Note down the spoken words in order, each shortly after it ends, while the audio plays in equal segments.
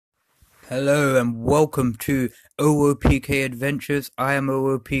Hello and welcome to OOPK Adventures. I am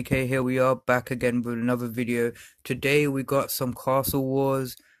OOPK. Here we are back again with another video. Today we got some Castle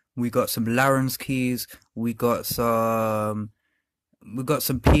Wars, we got some Laren's keys, we got some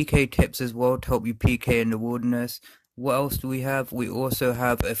PK tips as well to help you PK in the wilderness. What else do we have? We also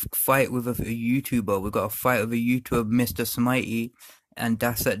have a fight with a YouTuber. We got a fight with a YouTuber, Mr. Smitey, and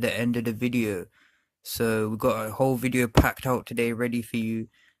that's at the end of the video. So we got a whole video packed out today ready for you.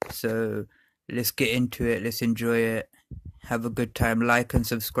 So let's get into it. Let's enjoy it. Have a good time. Like and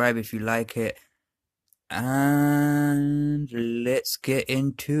subscribe if you like it. And let's get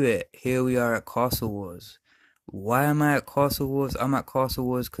into it. Here we are at Castle Wars. Why am I at Castle Wars? I'm at Castle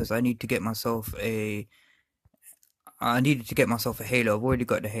Wars because I needed to get myself a Halo. I've already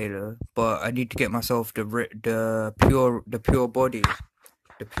got the Halo, but I need to get myself the pure body.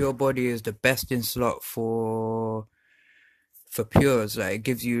 The pure body is the best in slot for pures. Like, it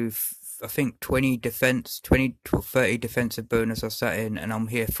gives you I think 20 defense, 20 to 30 defensive bonus or something, and I'm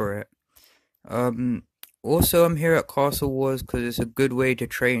here for it. Um, Also I'm here at Castle Wars because it's a good way to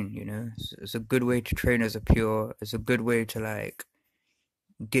train. It's a good way to train as a pure. It's a good way to like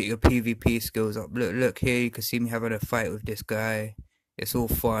get your PvP skills up. Look here. You can see me having a fight with this guy. It's all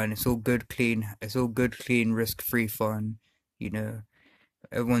fun. It's all good, clean. It's all good, clean, risk-free fun. You know.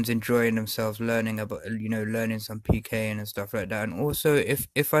 Everyone's enjoying themselves, learning about learning some PK and stuff like that. And also,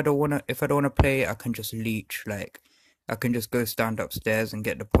 if I don't wanna play, I can just leech. Like, I can just go stand upstairs and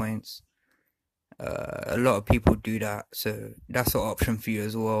get the points. A lot of people do that, so that's an option for you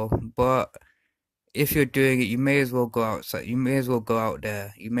as well. But if you're doing it, you may as well go outside. You may as well go out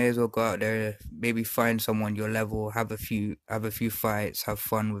there. You may as well go out there. Maybe find someone your level, have a few fights, have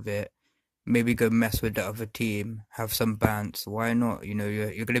fun with it. Maybe go mess with the other team, have some bants. Why not?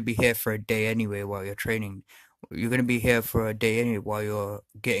 You're gonna be here for a day anyway while you're training. You're gonna be here for a day anyway while you're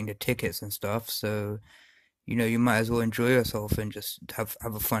getting the tickets and stuff. So you might as well enjoy yourself and just have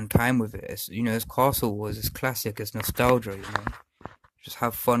a fun time with it. It's Castle Wars. It's classic. It's nostalgia. Just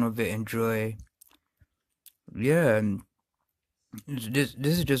have fun with it. Enjoy. Yeah, and this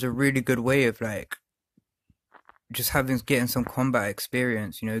is just a really good way of like just getting some combat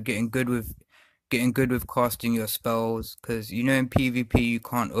experience. Getting good with casting your spells, because in PvP you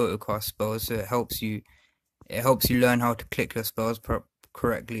can't auto cast spells, so it helps you learn how to click your spells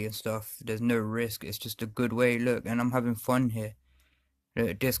correctly and stuff. There's no risk. It's just a good way. Look, and I'm having fun here.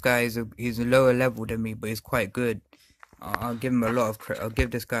 Look, this guy he's a lower level than me, but he's quite good. I'll give him a lot of I'll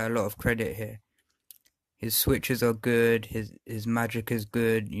give this guy a lot of credit here. His switches are good. His magic is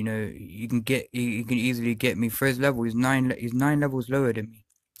good. You can easily get me for his level. He's nine levels lower than me.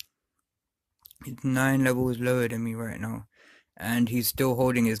 He's 9 levels lower than me right now, and he's still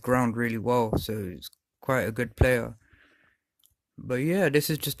holding his ground really well. So he's quite a good player. But yeah, this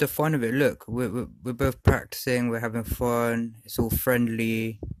is just the fun of it. Look, we're both practicing. We're having fun. It's all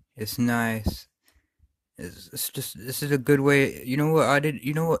friendly. It's nice. It's just this is a good way. You know what I did?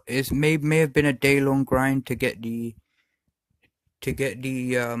 You know what? May have been a day long grind to get the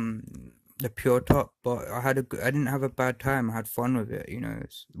pure top, but I didn't have a bad time. I had fun with it.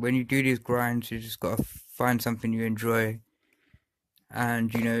 When you do these grinds, you just gotta find something you enjoy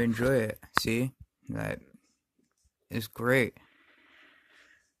and enjoy it. See, like, it's great.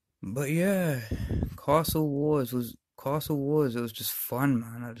 But yeah, Castle Wars. It was just fun,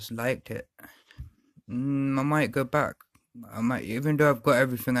 man. I just liked it. I might go back. I might, even though I've got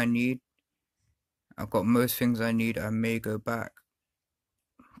everything I need. I've got most things I need. I may go back.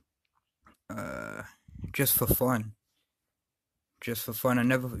 Uh, just for fun. Just for fun. I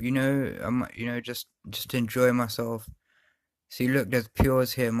never, I might, just enjoy myself. See, look, there's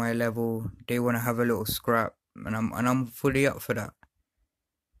pures here, my level. They want to have a little scrap, and I'm fully up for that.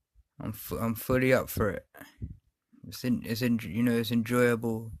 I'm fully up for it. It's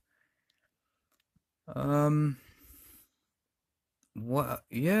enjoyable. Um, what?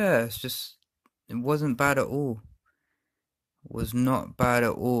 Yeah, it wasn't bad at all. Was not bad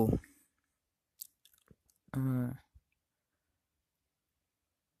at all. Uh,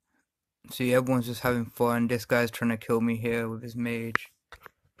 See, everyone's just having fun. This guy's trying to kill me here with his mage.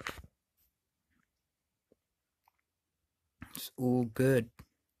 It's all good.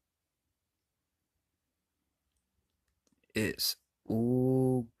 It's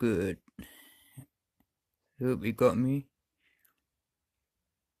all good. Hope he got me.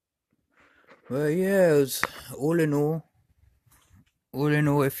 Well, yeah, it was all in all,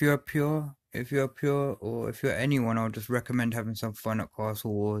 if you're pure, or if you're anyone, I'll just recommend having some fun at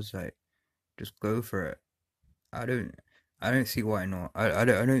Castle Wars. Like, just go for it. I don't, I don't see why not. I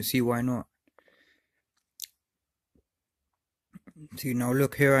don't see why not. See, now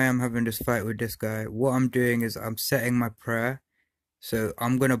look, here I am having this fight with this guy. What I'm doing is I'm setting my prayer. So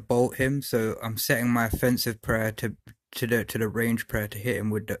I'm gonna bolt him. So I'm setting my offensive prayer to the range prayer to hit him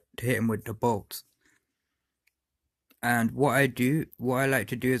with the bolts. And what I like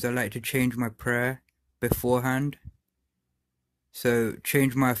to do is I like to change my prayer beforehand. So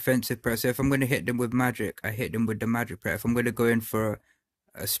change my offensive prayer. So if I'm gonna hit them with magic, I hit them with the magic prayer. If I'm gonna go in for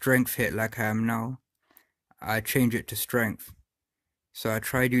a strength hit like I am now, I change it to strength. So I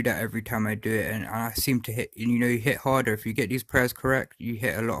try to do that every time I do it, and I seem to hit. You hit harder if you get these prayers correct. You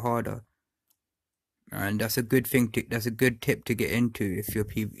hit a lot harder, and that's a good thing. That's a good tip to get into if you're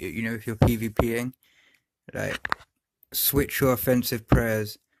if you're PvPing. Like switch your offensive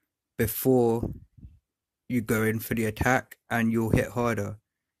prayers before you go in for the attack, and you'll hit harder.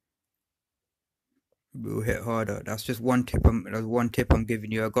 You'll hit harder. That's just one tip. That's one tip I'm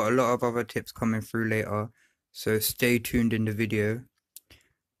giving you. I got a lot of other tips coming through later, so stay tuned in the video.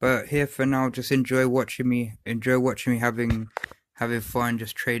 But here for now, just enjoy watching me. Enjoy watching me having fun,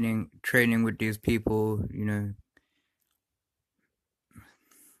 just training with these people.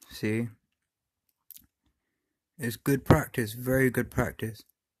 See, it's good practice, very good practice,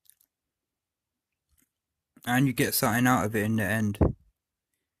 and you get something out of it in the end.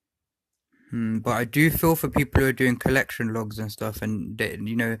 But I do feel for people who are doing collection logs and stuff, and they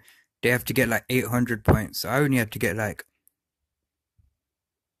have to get like 800 points. I only had to get like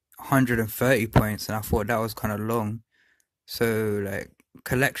 130 points, and I thought that was kind of long. So like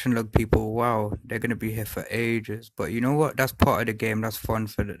collection log people, wow, they're gonna be here for ages. But you know what? That's part of the game. That's fun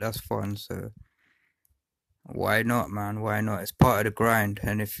That's fun. So why not, man? Why not? It's part of the grind.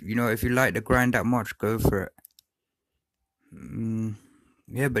 And if you like the grind that much, go for it.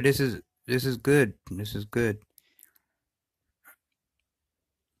 Yeah, but this is good. This is good.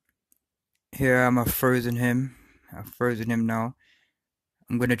 Here I am. I've frozen him. I've frozen him now.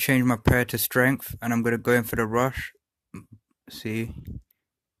 I'm gonna change my prayer to strength, and I'm gonna go in for the rush. See,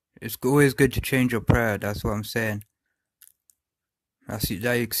 it's always good to change your prayer. That's what I'm saying. Now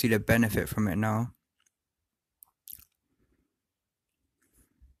you can see the benefit from it now.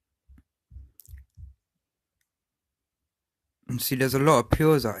 And see, there's a lot of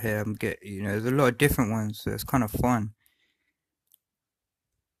pures out here. There's a lot of different ones, so it's kind of fun.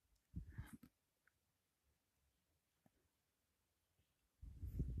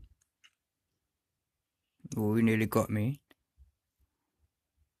 Oh, he nearly got me.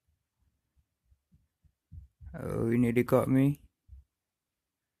 Oh, he nearly got me.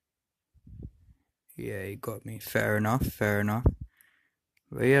 Yeah, he got me. Fair enough, fair enough.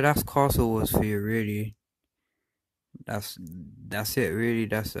 But yeah, that's Castle Wars for you, really. That's it,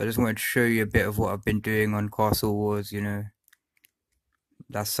 really. I just wanted to show you a bit of what I've been doing on Castle Wars.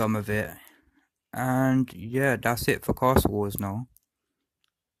 That's some of it. And yeah, that's it for Castle Wars now.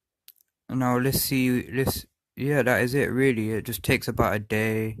 Now let's see. Yeah, that is it, really. It just takes about a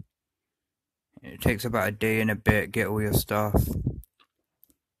day. It takes about a day and a bit. Get all your stuff.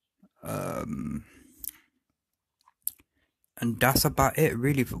 And that's about it,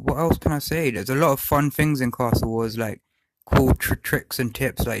 really. What else can I say? There's a lot of fun things in Castle Wars, like cool tricks and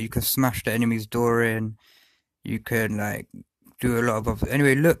tips. Like you can smash the enemy's door in. You can like do a lot of other.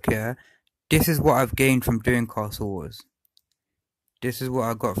 Anyway, look here. This is what I've gained from doing Castle Wars. This is what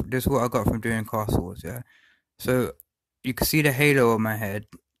I got. This is what I got from doing Castle Wars. Yeah. So you can see the halo on my head.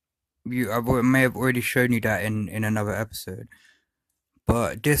 I may have already shown you that in another episode.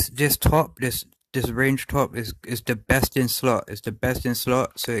 But this range top is the best in slot. It's the best in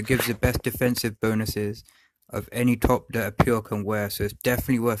slot, so it gives the best defensive bonuses of any top that a pure can wear. So it's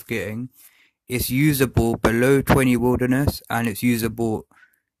definitely worth getting. It's usable below 20 wilderness, and it's usable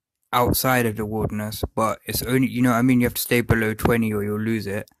outside of the wilderness. But it's only you have to stay below 20 or you'll lose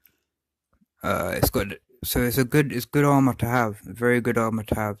it. It's good armor to have. Very good armor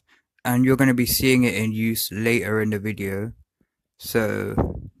to have, and you're going to be seeing it in use later in the video.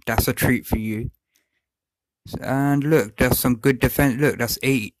 So that's a treat for you. And look, there's some good defense. Look, that's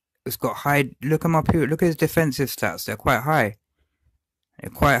 8. It's got high. Look him up here. Look at his defensive stats. They're quite high.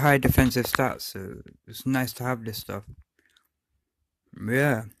 They're quite high defensive stats. So it's nice to have this stuff.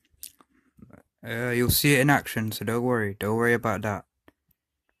 Yeah. You'll see it in action. So don't worry. Don't worry about that.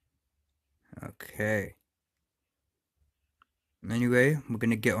 Okay. Anyway, we're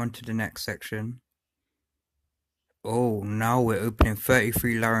gonna get on to the next section. Oh, now we're opening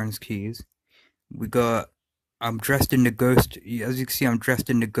 33 Laren's keys. I'm dressed in the ghost, as you can see, I'm dressed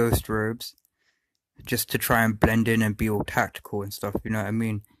in the ghost robes. Just to try and blend in and be all tactical and stuff, you know what I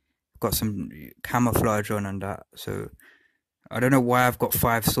mean? Got some camouflage on and that, so... I don't know why I've got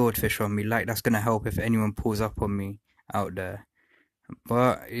 5 swordfish on me, like that's gonna help if anyone pulls up on me out there.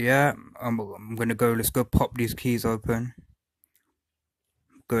 But yeah, I'm gonna go. Let's go pop these keys open.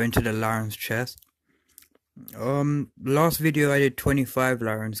 Go into the Lion's chest. Last video I did 25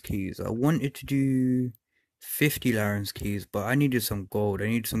 Lion's keys. I wanted to do 50 Lion's keys, but I needed some gold. I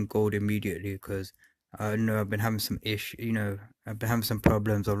need some gold immediately because I know I've been having some I've been having some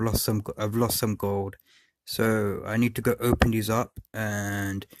problems. I've lost some gold. So I need to go open these up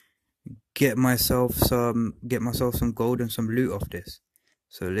and get myself some gold and some loot off this.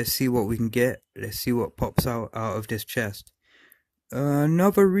 So let's see what we can get. Let's see what pops out of this chest.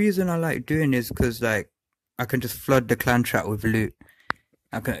 Another reason I like doing this because like I can just flood the clan chat with loot.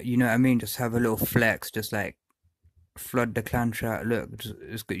 I can, you know what I mean? Just have a little flex, just like flood the clan chat. Look,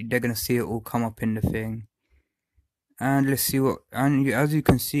 they're gonna see it all come up in the thing. And let's see what. And as you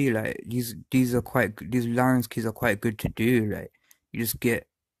can see, like these Lions keys are quite good to do. Like you just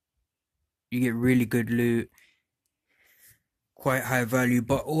you get really good loot, quite high value.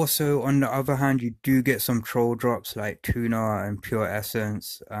 But also on the other hand, you do get some troll drops like tuna and pure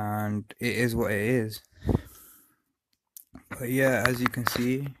essence, and it is what it is. But yeah, as you can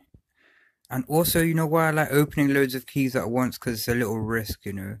see, and also, you know why I like opening loads of keys at once? Because it's a little risk,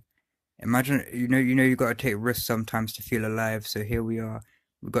 you know. Imagine, you gotta take risks sometimes to feel alive. So here we are.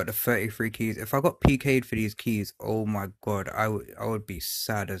 We got the 33 keys. If I got PK'd for these keys, oh my god, I would be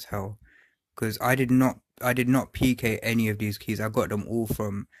sad as hell. Because I did not PK any of these keys. I got them all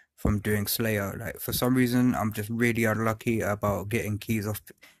from doing Slayer. Like for some reason, I'm just really unlucky about getting keys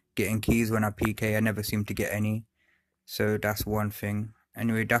when I PK. I never seem to get any. So that's one thing.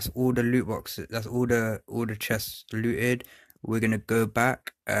 Anyway, that's all the loot boxes. That's all the chests looted. We're gonna go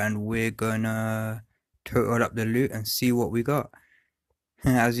back and we're gonna total up the loot and see what we got.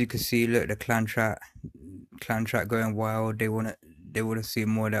 As you can see, look, the clan chat going wild. They wanna see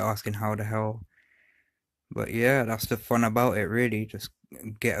more. They're asking how the hell. But yeah, that's the fun about it, really. Just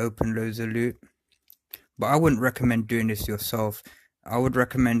get open loads of loot. But I wouldn't recommend doing this yourself. I would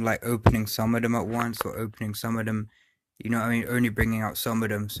recommend like opening some of them at once or opening some of them, you know what I mean, only bringing out some of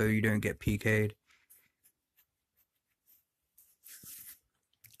them so you don't get PK'd.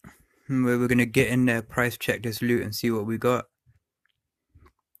 We're gonna get in there, price check this loot and see what we got.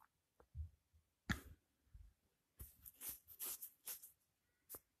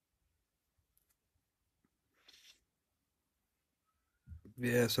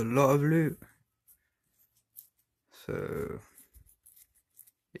 Yeah, it's a lot of loot. So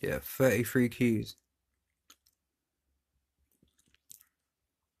yeah, 33 keys.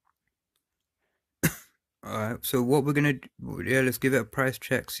 Alright, so what we're gonna do, yeah, let's give it a price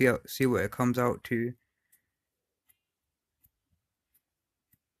check, see what it comes out to.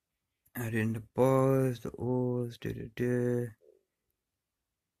 Add in the bars, the ores,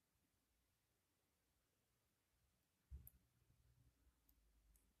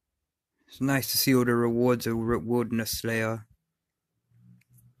 It's nice to see all the rewards are rewarding a Slayer.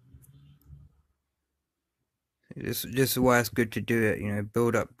 This is why it's good to do it, you know,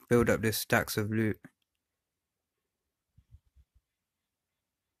 build up this stacks of loot.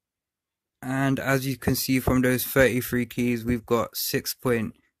 And as you can see from those 33 keys, we've got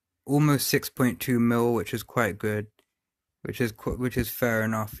almost 6.2 mil, which is quite good, which is fair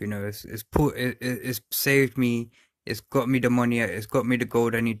enough. You know, it's saved me, it's got me the money, it's got me the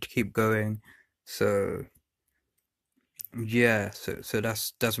gold I need to keep going. So yeah, so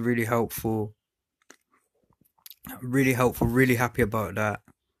that's really helpful, really happy about that.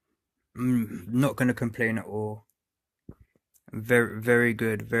 Not gonna complain at all. Very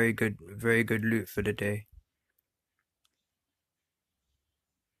good, very good loot for the day.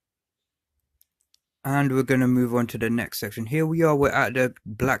 And we're going to move on to the next section. Here we are, we're at the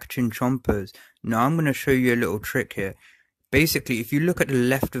black chinchompas. Now I'm going to show you a little trick here. Basically, if you look at the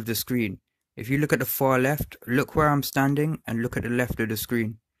left of the screen, if you look at the far left, look where I'm standing and look at the left of the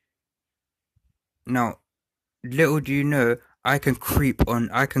screen. Now, little do you know, I can creep on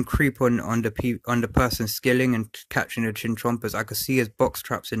the person skilling and catching the chinchompas. I can see his box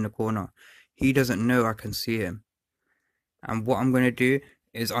traps in the corner. He doesn't know I can see him. And what I'm going to do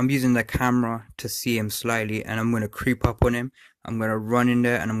is I'm using the camera to see him slightly, and I'm going to creep up on him. I'm going to run in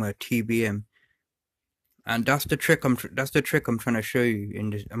there and I'm going to TB him. And that's the trick I'm trying to show you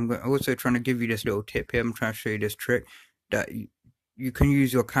in this. Also trying to give you this little tip here. I'm trying to show you this trick that you can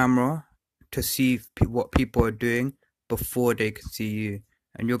use your camera to see what people are doing before they can see you.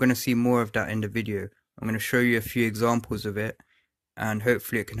 And you're going to see more of that in the video. I'm going to show you a few examples of it, and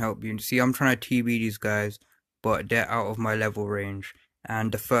hopefully it can help you. See, I'm trying to TB these guys, but they're out of my level range.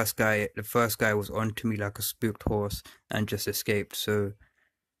 And the first guy was onto me like a spooked horse and just escaped. So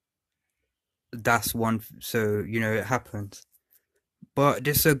that's one. So you know it happens. But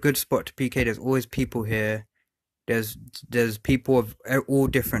this is a good spot to PK. There's always people here. There's there's people of all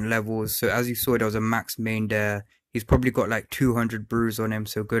different levels. So as you saw, there was a max main there. He's probably got like 200 brews on him.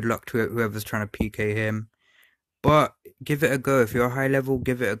 So good luck to whoever's trying to PK him. But give it a go. If you're high level,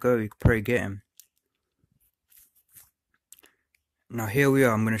 give it a go. You could probably get him. Now here we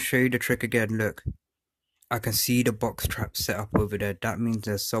are. I'm gonna show you the trick again. Look, I can see the box trap set up over there. That means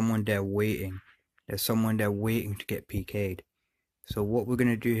there's someone there waiting. There's someone there waiting to get PK'd. So what we're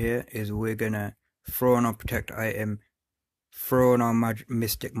gonna do here is we're gonna throw on our protect item, throw on our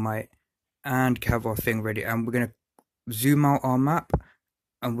mystic might, and have our thing ready. And we're gonna zoom out our map,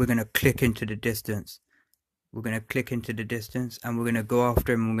 and we're gonna click into the distance. We're gonna click into the distance, and we're gonna go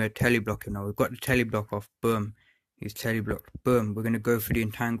after him. We're gonna teleblock him now. We've got the teleblock off. Boom. He's teleblocked. Boom. We're gonna go for the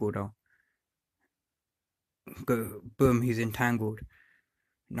entangle now. Go. Boom. He's entangled.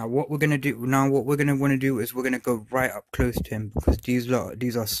 Now what we're gonna do? Now what we're gonna want to do is we're gonna go right up close to him because these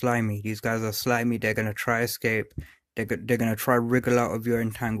are slimy. These guys are slimy. They're gonna try escape. They're gonna try wriggle out of your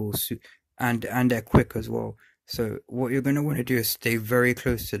entangles, and they're quick as well. So what you're gonna want to do is stay very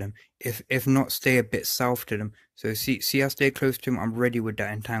close to them. If not, stay a bit south to them. So see I stay close to him. I'm ready with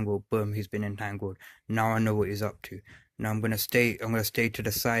that entangle. Boom, he's been entangled. Now I know what he's up to. Now I'm gonna stay to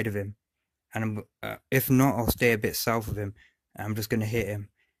the side of him, and if not, I'll stay a bit south of him. And I'm just gonna hit him.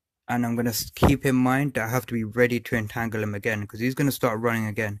 And I'm going to keep in mind that I have to be ready to entangle him again because he's going to start running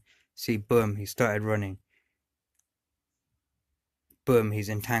again. See, boom, he started running. Boom, he's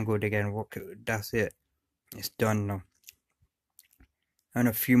entangled again. That's it. It's done now. And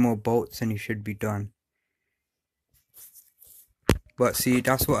a few more bolts and he should be done. But see,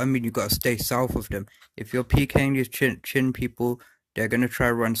 that's what I mean. You got to stay south of them. If you're PKing these chin people, they're going to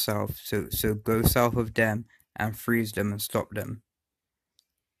try run south. So go south of them and freeze them and stop them.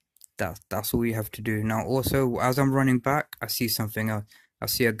 That's all you have to do. Now also, as I'm running back, I see something else. I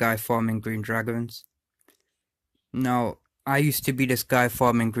see a guy farming green dragons. Now, I used to be this guy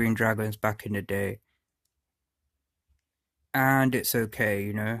farming green dragons back in the day. And it's okay,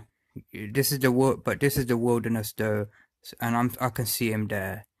 you know. This is the wilderness though, and I can see him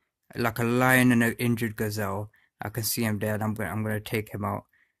there. Like a lion and an injured gazelle. I can see him there and I'm gonna take him out.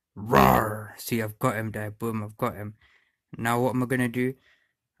 Roar! See, I've got him there. Boom, I've got him. Now what am I gonna do?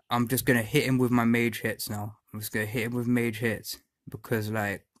 I'm just gonna hit him with my mage hits now. I'm just gonna hit him with mage hits because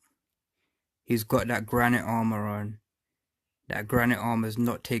like he's got that granite armor on. That granite armor is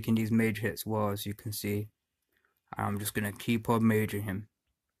not taking these mage hits well, as you can see. I'm just gonna keep on maging him.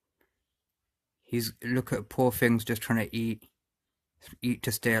 Look at poor things just trying to eat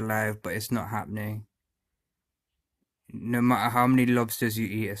to stay alive, but it's not happening. No matter how many lobsters you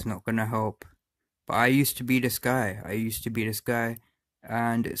eat, it's not gonna help. But I used to be this guy.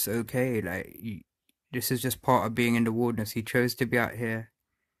 And it's okay. Like this is just part of being in the wilderness. He chose to be out here.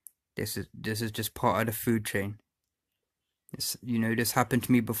 This is just part of the food chain. This happened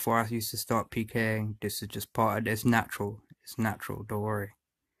to me before I used to start PKing. This is just part of it. It's natural. It's natural. Don't worry.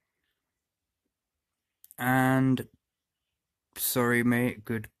 And sorry, mate.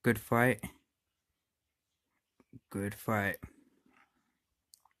 Good fight. Good fight.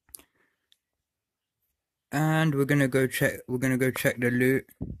 And we're gonna go check the loot.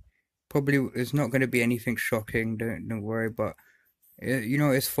 Probably it's not gonna be anything shocking. Don't worry. But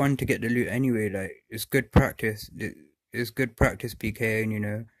it's fun to get the loot anyway. Like it's good practice. It's good practice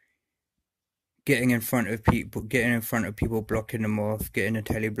PKing. Getting in front of people, blocking them off, getting the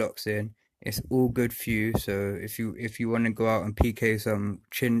teleblocks in. It's all good for you. So if you want to go out and PK some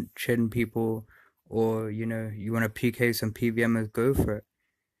chin people, or you want to PK some PVMers, go for it.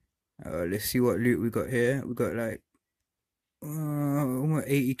 Let's see what loot we got here. We got like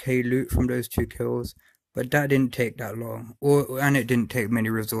 80k loot from those 2 kills, but that didn't take that long, and it didn't take many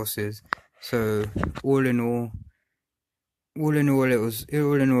resources. So all in all,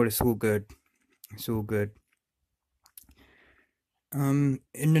 it's all good. It's all good. In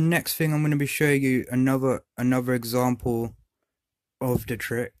the next thing, I'm going to be showing you another example of the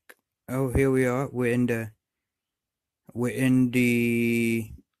trick. Oh, here we are. We're in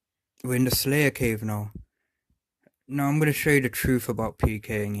the Slayer cave now. Now I'm gonna show you the truth about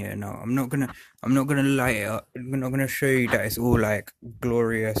PKing here. Now I'm not gonna light it up. I'm not gonna show you that it's all like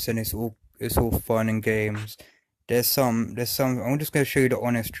glorious and it's all fun and games. There's some. I'm just gonna show you the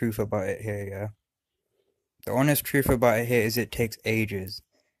honest truth about it here. Yeah. The honest truth about it here is it takes ages.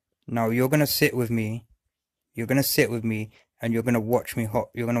 Now you're gonna sit with me. You're gonna sit with me and you're gonna watch me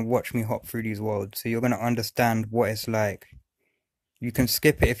hop. You're gonna watch me hop through these worlds. So you're gonna understand what it's like. You can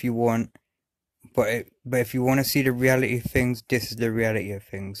skip it if you want. But if you want to see the reality of things, this is the reality of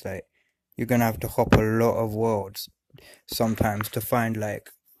things. Like, you're gonna have to hop a lot of worlds. sometimes to find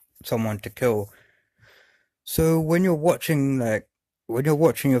like someone to kill. So when you're watching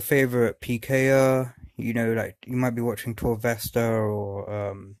your favorite PKer, like you might be watching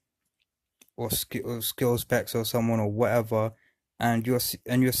Torvesta or skill specs or someone or whatever, and you're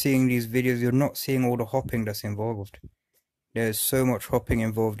seeing these videos, you're not seeing all the hopping that's involved. There's so much hopping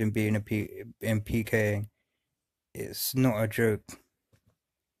involved in being in PKing. It's not a joke.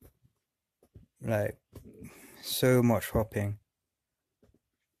 Like, so much hopping.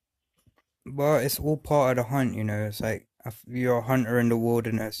 But it's all part of the hunt, It's like if you're a hunter in the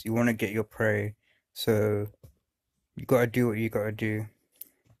wilderness, you want to get your prey, so you gotta do what you gotta do.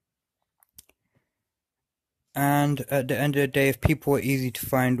 And at the end of the day, if people were easy to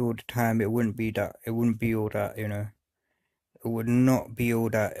find all the time, it wouldn't be that. It wouldn't be all that, It would not be all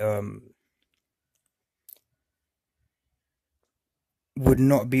that. Would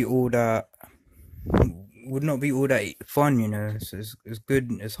not be all that. Would not be all that fun, it's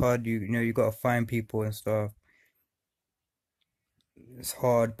good. It's hard. You gotta find people and stuff. It's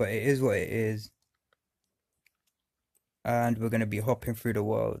hard, but it is what it is. And we're gonna be hopping through the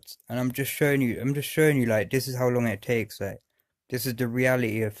worlds. And I'm just showing you like this is how long it takes. Like this is the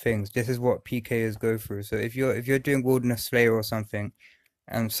reality of things. This is what PKers go through. So if you're doing Wilderness Slayer or something,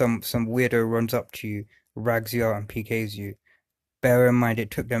 and some weirdo runs up to you, rags you out, and PKs you, bear in mind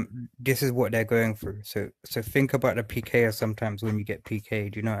it took them. This is what they're going through. So think about the PKer sometimes when you get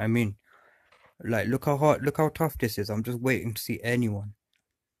PK'd. You know what I mean? Like look how tough this is. I'm just waiting to see anyone.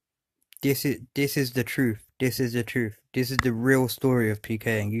 This is the truth. This is the truth. This is the real story of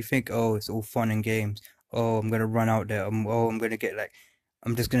PKing. You think, oh, it's all fun and games. Oh, I'm gonna run out there. I'm gonna get like,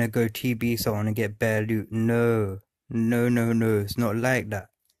 I'm just gonna go TB someone and get bare loot. No, no, no, no. It's not like that.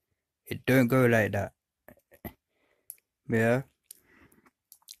 It don't go like that. Yeah,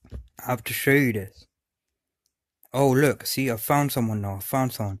 I have to show you this. Oh, look, see, I found someone now. I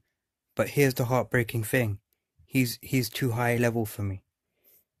found someone. But here's the heartbreaking thing. He's too high level for me.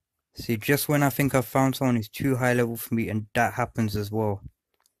 See, just when I think I've found someone who's too high level for me, and that happens as well.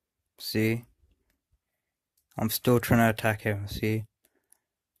 See? I'm still trying to attack him, see?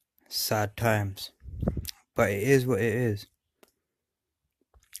 Sad times. But it is what it is.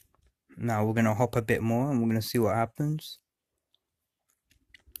 Now we're gonna hop a bit more and we're gonna see what happens.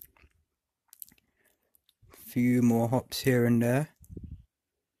 Few more hops here and there.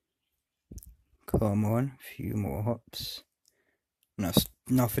 Come on, few more hops.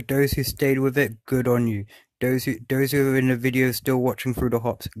 Now for those who stayed with it, good on you. Those who are in the video still watching through the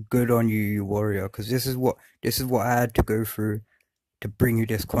hops, good on you, you warrior. Because this is what I had to go through to bring you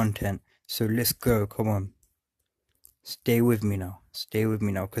this content. So let's go, come on. Stay with me now. Stay with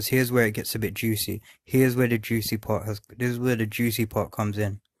me now, because here's where it gets a bit juicy. Here's where the juicy part this is where the juicy part comes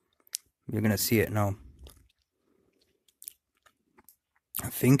in. You're gonna see it now. I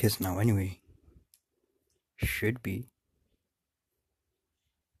think it's now anyway. Should be.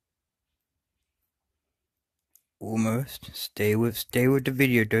 Almost. Stay with the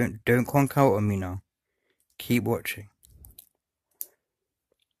video. Don't conk out on me now. Keep watching.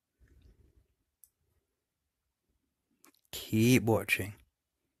 Keep watching.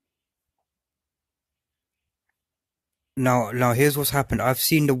 Now here's what's happened. I've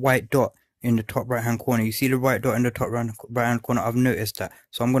seen the white dot in the top right hand corner. You see the white dot in the top right hand corner? I've noticed that.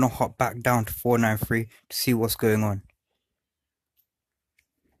 So I'm gonna hop back down to 493 to see what's going on.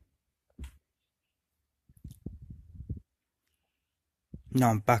 Now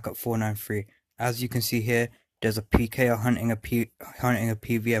I'm back at 493. As you can see here, there's a PKer hunting a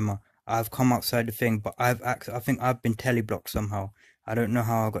PVMer. I've come outside the thing, but I think I've been teleblocked somehow. I don't know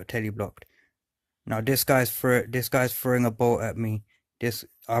how I got teleblocked. Now this guy's throwing a bolt at me.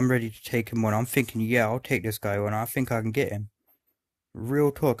 I'm ready to take him on. I'm thinking, yeah, I'll take this guy on. I think I can get him.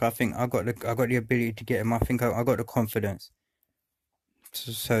 Real talk, I think I got the ability to get him. I think I got the confidence.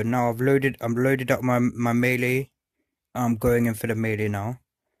 So now I'm loaded up my melee. I'm going in for the melee now.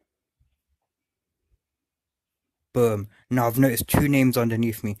 Boom. Now I've noticed two names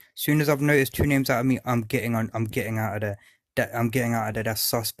underneath me. As soon as I've noticed two names out of me, I'm getting out of there. I'm getting out of there. That's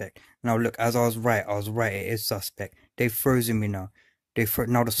suspect. Now look, as I was right. It is suspect. They've frozen me now.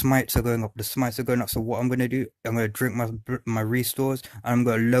 Now the smites are going up. So what I'm gonna do? I'm gonna drink my restores, and I'm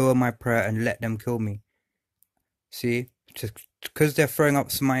gonna lower my prayer and let them kill me. See, just because they're throwing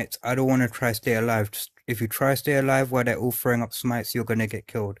up smites, I don't want to try stay alive. If you try stay alive while they're all throwing up smites, you're gonna get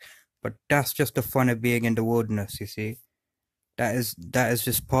killed. But that's just the fun of being in the wilderness, you see. That is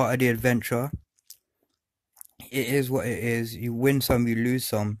just part of the adventure. It is what it is. You win some, you lose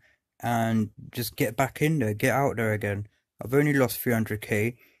some, and just get back in there, get out there again. I've only lost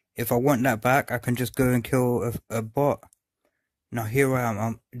 300k. If I want that back, I can just go and kill a bot. Now here I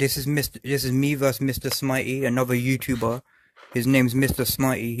am. This is me versus Mr. Smitey, another YouTuber. His name's Mr.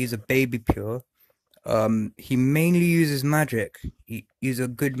 Smitey. He's a baby pure. He mainly uses magic. He's a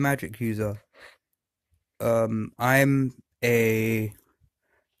good magic user. Um, I'm a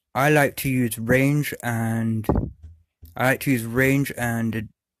I like to use range and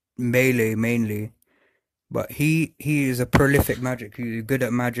melee mainly. But he is a prolific magic user, he's good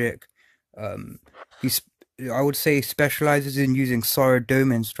at magic. Um, he's I would say specializes in using Sorrow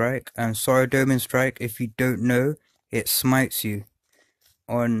Domain Strike, and Sorrow Domain Strike, if you don't know, it smites you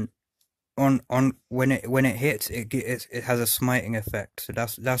on when it hits, it has a smiting effect. So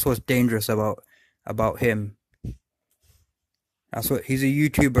that's what's dangerous about him. He's a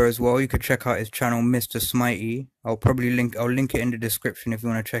YouTuber as well. You could check out his channel, Mr. Smitey. I'll link it in the description if you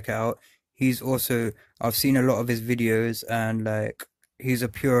want to check it out. He's also I've seen a lot of his videos, and like he's a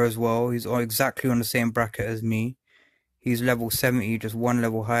pure as well. He's exactly on the same bracket as me. He's level 70, just one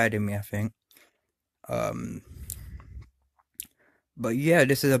level higher than me, I think. Um but yeah,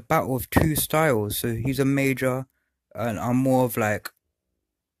 this is a battle of two styles. So he's a major and I'm more of like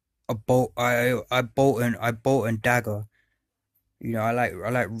a bolt I bolt and dagger. You know, I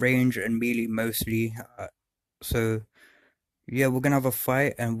like range and melee mostly. So yeah, we're gonna have a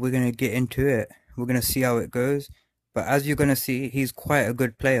fight and we're gonna get into it. We're gonna see how it goes. But as you're gonna see, he's quite a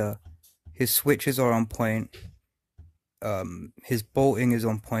good player. His switches are on point. His bolting is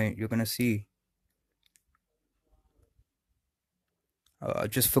on point. You're gonna see. I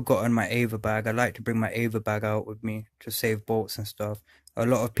just forgotten my Ava bag. I like to bring my Ava bag out with me to save bolts and stuff. A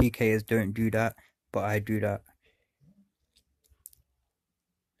lot of PKers don't do that, but I do that.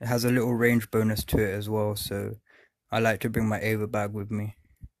 It has a little range bonus to it as well, so I like to bring my Ava bag with me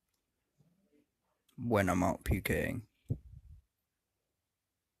when I'm out PKing.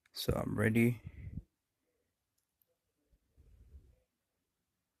 So I'm ready.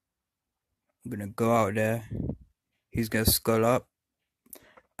 I'm gonna go out there. He's gonna skull up,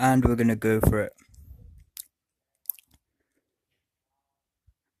 and we're gonna go for it.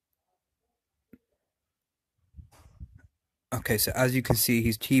 Okay, so as you can see,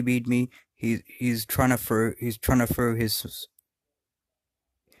 he's TB'd me. He's trying to throw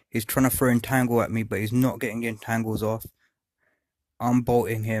entangle at me, but he's not getting the entangles off. I'm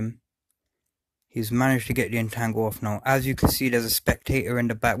bolting him. He's managed to get the entangle off now. As you can see, there's a spectator in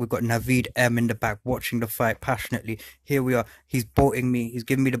the back. We've got Naveed M in the back watching the fight passionately. Here we are. He's bolting me. He's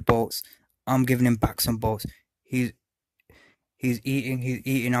giving me the bolts. I'm giving him back some bolts. He's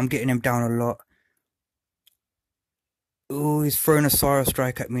eating. I'm getting him down a lot. Oh, he's throwing a Sorrow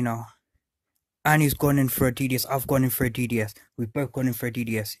Strike at me now. And he's gone in for a DDS. I've gone in for a DDS. We've both gone in for a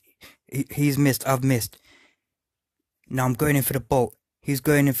DDS. He's missed. I've missed. Now I'm going in for the bolt. He's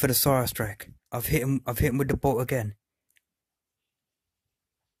going in for the Sorrow Strike. I've hit him with the bolt again.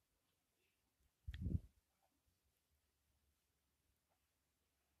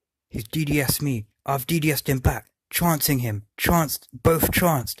 He's DDS'd me. I've DDS'd him back. Chancing him. Both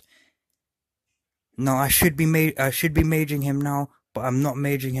chanced. No, I should be maging him now, but I'm not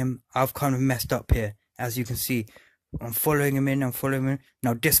maging him. I've kind of messed up here, as you can see. I'm following him in.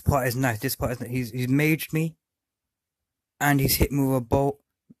 Now this part is nice. He's maged me, and he's hit me with a bolt.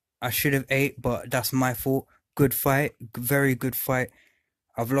 I should have ate, but that's my fault. Good fight. Very good fight.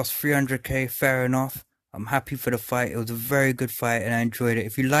 I've lost 300k. Fair enough. I'm happy for the fight. It was a very good fight, and I enjoyed it.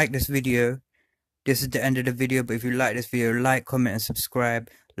 If you like this video, this is the end of the video. But if you like this video, like, comment, and subscribe.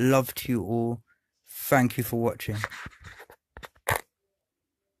 Love to you all. Thank you for watching.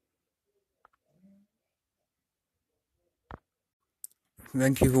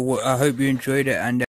 Thank you for what. I hope you enjoyed it, and